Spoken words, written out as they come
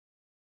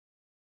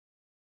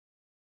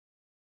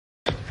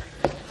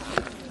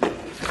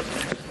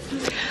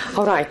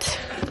All right.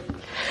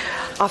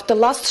 After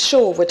last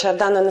show, which I've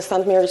done in the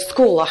St. Mary's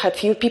School, I had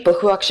few people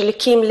who actually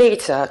came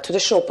later to the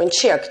shop and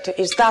checked,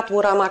 is that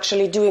what I'm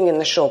actually doing in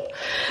the shop?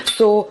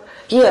 So,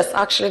 yes,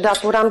 actually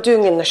that's what I'm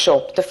doing in the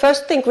shop. The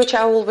first thing which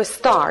I always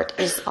start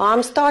is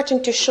I'm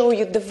starting to show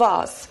you the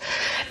vase,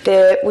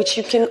 which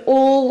you can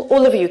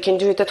all of you can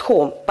do it at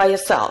home by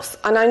yourselves.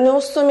 And I know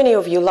so many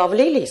of you love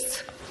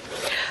lilies.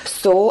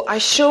 So I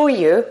show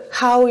you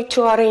how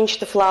to arrange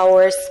the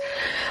flowers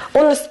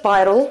on a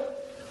spiral,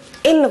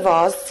 in the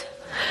vase,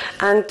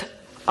 and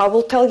I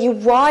will tell you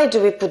why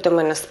do we put them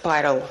in a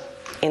spiral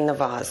in the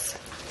vase.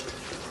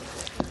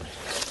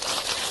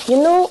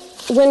 You know,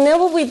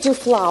 whenever we do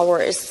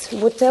flowers,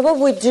 whatever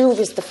we do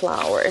with the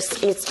flowers,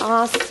 it's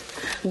us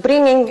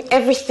bringing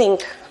everything,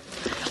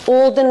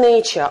 all the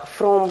nature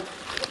from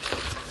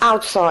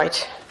outside,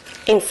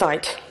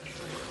 inside.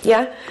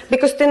 Yeah?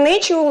 Because the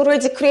nature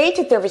already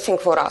created everything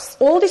for us.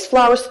 All these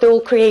flowers, they're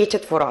all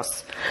created for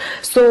us.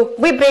 So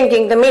we're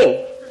bringing them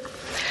in.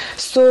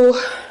 So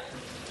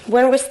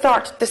when we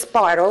start the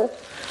spiral,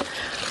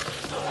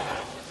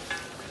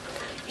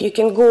 you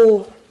can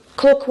go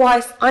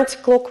clockwise,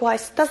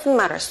 anti-clockwise, doesn't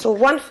matter. So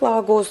one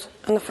flower goes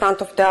in the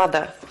front of the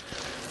other.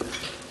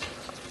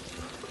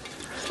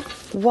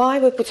 Why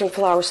are we putting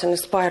flowers in a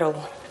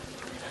spiral?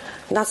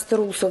 That's the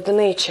rules of the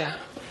nature.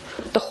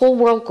 The whole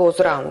world goes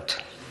round.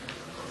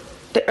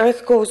 The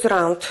earth goes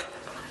round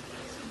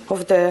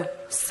of the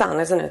sun,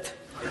 isn't it?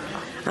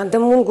 And the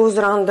moon goes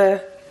around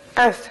the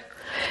earth.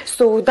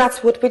 So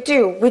that's what we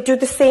do. We do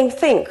the same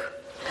thing.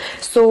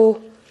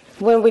 So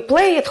when we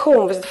play at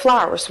home with the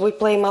flowers, we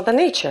play Mother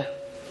Nature.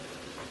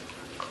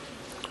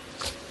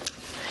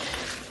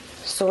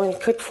 So we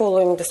keep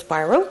following the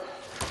spiral.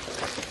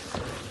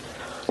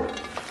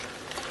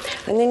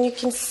 And then you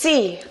can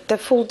see the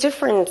full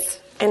difference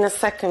in a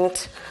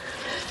second.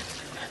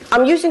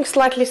 I'm using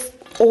slightly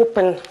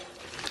open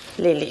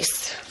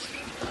lilies,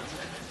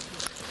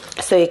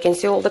 so you can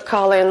see all the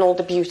color and all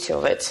the beauty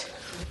of it.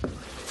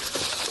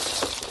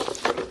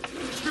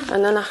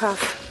 And then I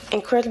have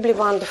incredibly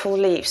wonderful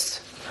leaves.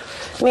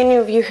 Many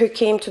of you who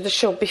came to the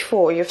shop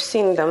before, you've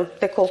seen them.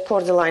 They're called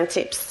cordyline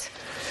tips.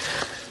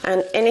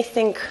 And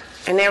anything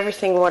and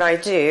everything what I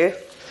do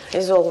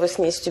is always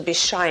needs to be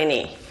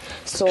shiny.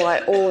 So I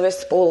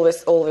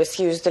always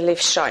use the leaf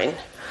shine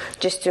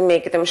just to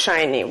make them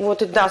shiny.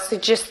 What it does,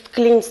 it just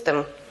cleans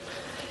them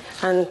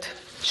and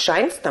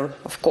shines them,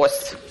 of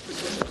course.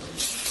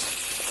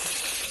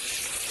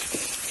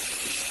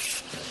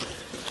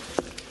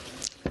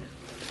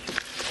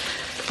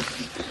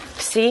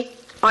 See,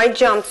 I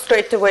jumped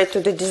straight away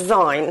to the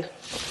design,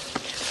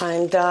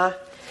 and I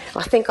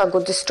think I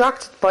got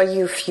distracted by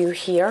you few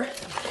here.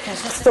 I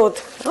just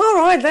thought, all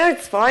right,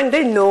 that's fine,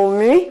 they know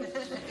me.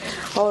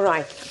 All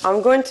right,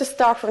 I'm going to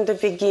start from the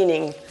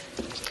beginning.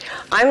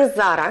 I'm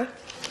Zara.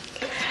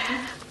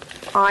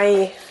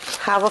 I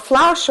have a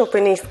flower shop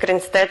in East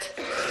Grinstead,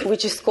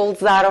 which is called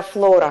Zara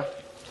Flora.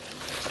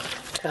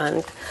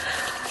 And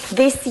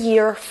this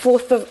year,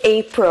 4th of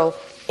April,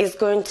 is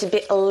going to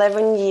be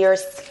 11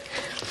 years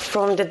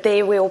from the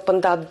day we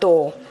opened that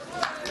door.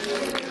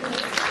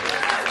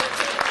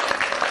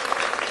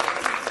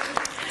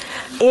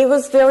 It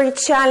was very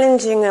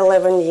challenging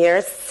 11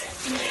 years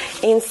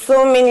in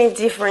so many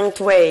different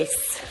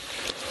ways.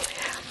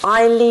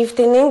 I lived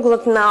in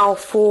England now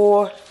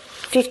for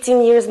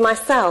 15 years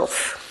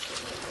myself.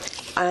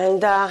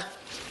 And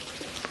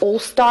all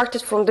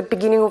started from the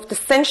beginning of the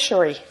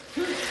century.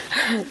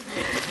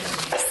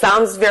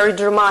 Sounds very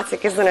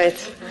dramatic, isn't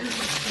it?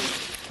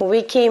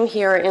 We came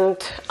here, and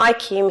I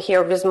came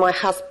here with my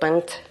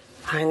husband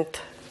and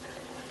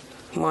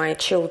my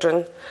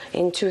children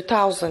in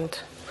 2000.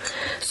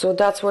 So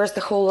that's where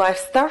the whole life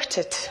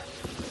started.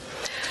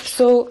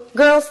 So,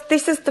 girls,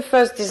 this is the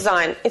first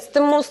design. It's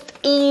the most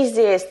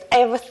easiest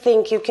ever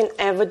thing you can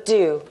ever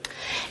do.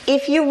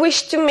 If you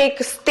wish to make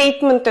a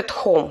statement at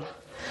home,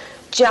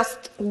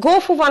 just go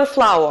for one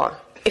flower.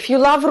 If you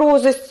love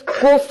roses,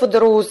 go for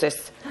the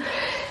roses.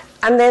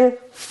 And then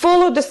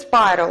follow the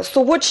spiral.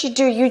 So what you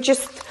do, you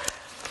just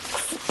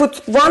put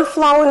one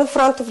flower in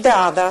front of the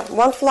other,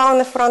 one flower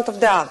in front of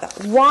the other.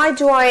 Why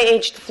do I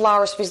age the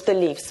flowers with the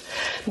leaves?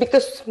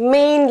 Because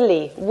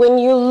mainly when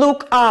you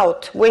look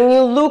out, when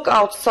you look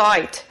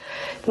outside,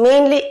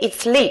 mainly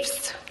it's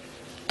leaves.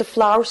 The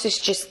flowers is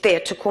just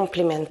there to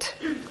complement.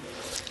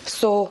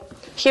 So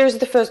here's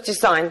the first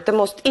design, the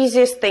most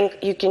easiest thing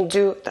you can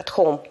do at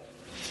home.